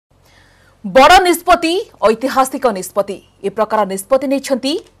बड़ निष्पत्ति ऐतिहासिक निष्पत्ति ए प्रकार निष्पत्ति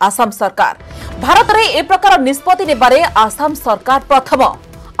नहीं आसाम सरकार। भारत में ए प्रकार निष्पत्ति नेबारे आसाम सरकार प्रथम।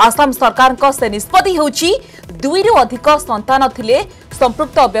 आसाम सरकार से निष्पत्ति होउछि दुईरु अधिक संतान थिले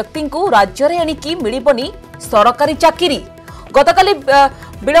संपृक्त व्यक्ति को राज्य में एणिकी मिलिबनी सरकारी चाकरी। गतकाली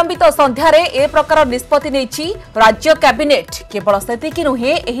विलंबित संध्यारे ए प्रकार निष्पत्ति नेछि राज्य कैबिनेट। केवल सेतिकी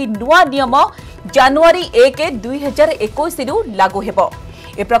नुहे एही नुआ नियम जनवरी 1 2021 रु लागू हेबो।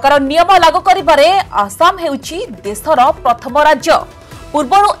 ए प्रकार नियम लागू करिबारे आसाम हेउछि देशर प्रथम राज्य।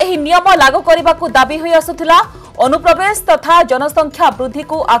 पूर्वरु एही नियम लागू करबाकू दाबी होई आसुथिला। अनुप्रवेश तथा जनसंख्या वृद्धि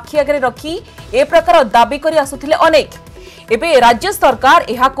को आखि आगे रखी ए प्रकार दाबी करि आसुथिले अनेक। एबे राज्य सरकार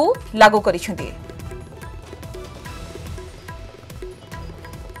एहाकू लागू करिसेंती।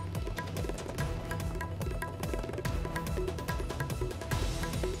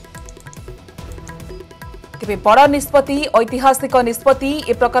 तेबे बड़ निष्पत्ति ऐतिहासिक निष्पत्ति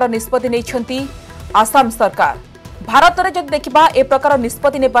ए प्रकार निष्पत्ति नहीं आसाम सरकार। भारत में जब देखा ए प्रकार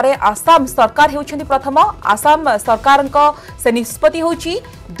निष्पत्ति नेबारे आसाम सरकार होउछन्ती प्रथम। आसाम सरकार से निष्पत्ति होउछि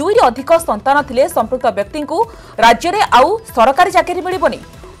दुई अधिक संतान थिले संपृक्त व्यक्ति को राज्य में आउ सरकारी चाकरी मिलिबनी।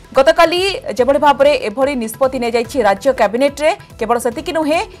 गतकाली जेभଳି भाबरे एभଳି निष्पत्ति ने जाइछि राज्य कैबिनेट रे। केवल सेतिकी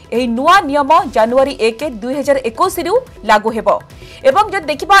नुहे एही नुआ नियम जनवरी 1 2021 रु लागू हेबो। एवं जब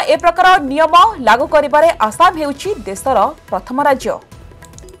देखिबा ए प्रकार नियम लागू करिबारे आसाम हेउछि देशर प्रथम राज्य।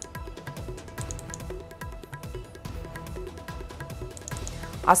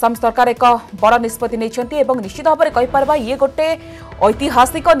 आसाम सरकार एक बड़ निष्पत्ति नहीं एवं निश्चित भाव में कहीपर ये गोटे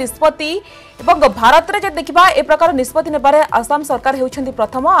ऐतिहासिक निष्पत्ति। भारत में जब देखा ए प्रकार निष्पत्ति नेबारे आसाम सरकार होउछन्ती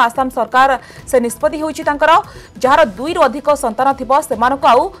प्रथम। आसाम सरकार से निष्पत्ति होउछि तांकर जार दुई रु अधिक संतान थिबो सेमानकु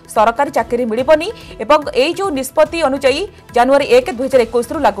आउ सरकारी चाकरी मिलिबनी। एवं एई जो निष्पत्ति अनुसार जनवरी 1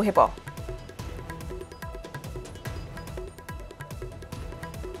 2021 रु लागू हेबो।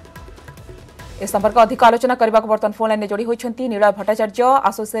 ए संपर्क अधिक आलोचना करने बर्तमान फोन लाइन जोड़ी होती नीला Bhattacharya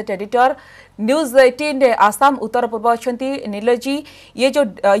associate editor news 18 Assam Uttar पूर्व अच्छा। नीला जी, ये जो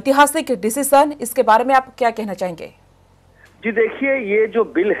ऐतिहासिक डिसीजन इसके बारे में आप क्या कहना चाहेंगे? जी देखिए, ये जो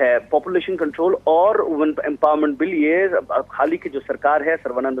बिल है पॉपुलेशन कंट्रोल और वुमेन एम्पावरमेंट बिल, ये हाल ही की जो सरकार है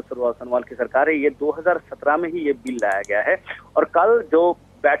सर्बानंद सोनोवाल की सरकार है, ये 2017 में ही ये बिल लाया गया है। और कल जो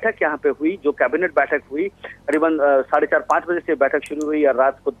बैठक यहाँ पे हुई, जो कैबिनेट बैठक हुई, करीबन 4:30-5 बजे से बैठक शुरू हुई और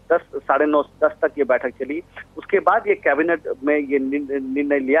रात को 9:30-10 तक ये बैठक चली। उसके बाद ये कैबिनेट में ये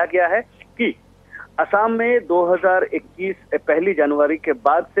निर्णय लिया गया है कि असम में 2021 1 जनवरी के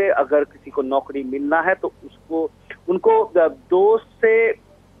बाद से अगर किसी को नौकरी मिलना है तो उनको 2 से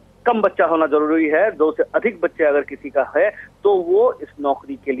कम बच्चा होना जरूरी है। 2 से अधिक बच्चे अगर किसी का है तो वो इस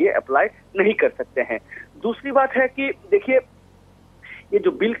नौकरी के लिए अप्लाई नहीं कर सकते हैं। दूसरी बात है कि देखिए, ये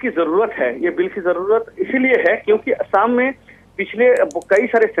जो बिल की जरूरत है, ये बिल की जरूरत इसीलिए है क्योंकि असम में पिछले कई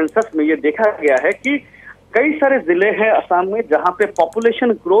सारे सेंसस में ये देखा गया है कि कई सारे जिले हैं असम में जहां पे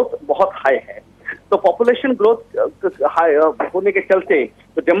पॉपुलेशन ग्रोथ बहुत हाई है। तो पॉपुलेशन ग्रोथ हाई होने के चलते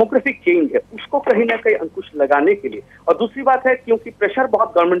जो डेमोग्राफिक चेंज है उसको कहीं ना कहीं अंकुश लगाने के लिए, और दूसरी बात है क्योंकि प्रेशर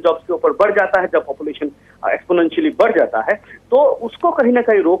बहुत गवर्नमेंट जॉब्स के ऊपर बढ़ जाता है जब पॉपुलेशन एक्सपोनेंशियली बढ़ जाता है, तो उसको कहीं ना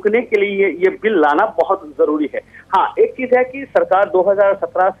कहीं रोकने के लिए ये बिल लाना बहुत जरूरी है। हाँ, एक चीज है कि सरकार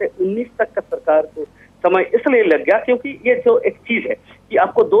 2017 से 19 तक का सरकार को समय इसलिए लग गया क्योंकि ये जो एक चीज है कि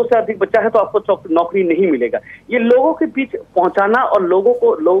आपको 2 से अधिक बच्चा है तो आपको नौकरी नहीं मिलेगा, ये लोगों के बीच पहुंचाना और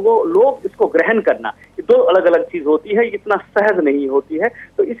लोग इसको ग्रहण करना, ये 2 अलग अलग चीज होती है, इतना सहज नहीं होती है।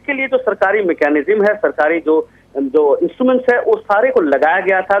 तो इसके लिए जो सरकारी मैकेनिज्म है, सरकारी जो इंस्ट्रूमेंट्स है, वो सारे को लगाया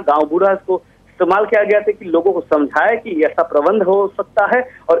गया था। गांव बूढ़ा को इस्तेमाल किया गया था कि लोगों को समझाया कि ऐसा प्रबंध हो सकता है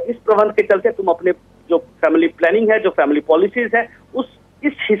और इस प्रबंध के चलते तुम अपने जो फैमिली प्लानिंग है, जो फैमिली पॉलिसीज है,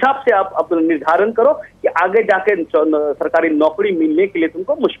 इस हिसाब से आप अपना निर्धारण करो कि आगे जाके सरकारी नौकरी मिलने के लिए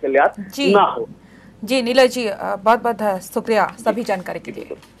तुमको मुश्किलात ना हो। जी नीला जी, बहुत बहुत शुक्रिया सभी जानकारी के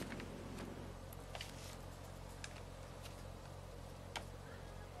लिए।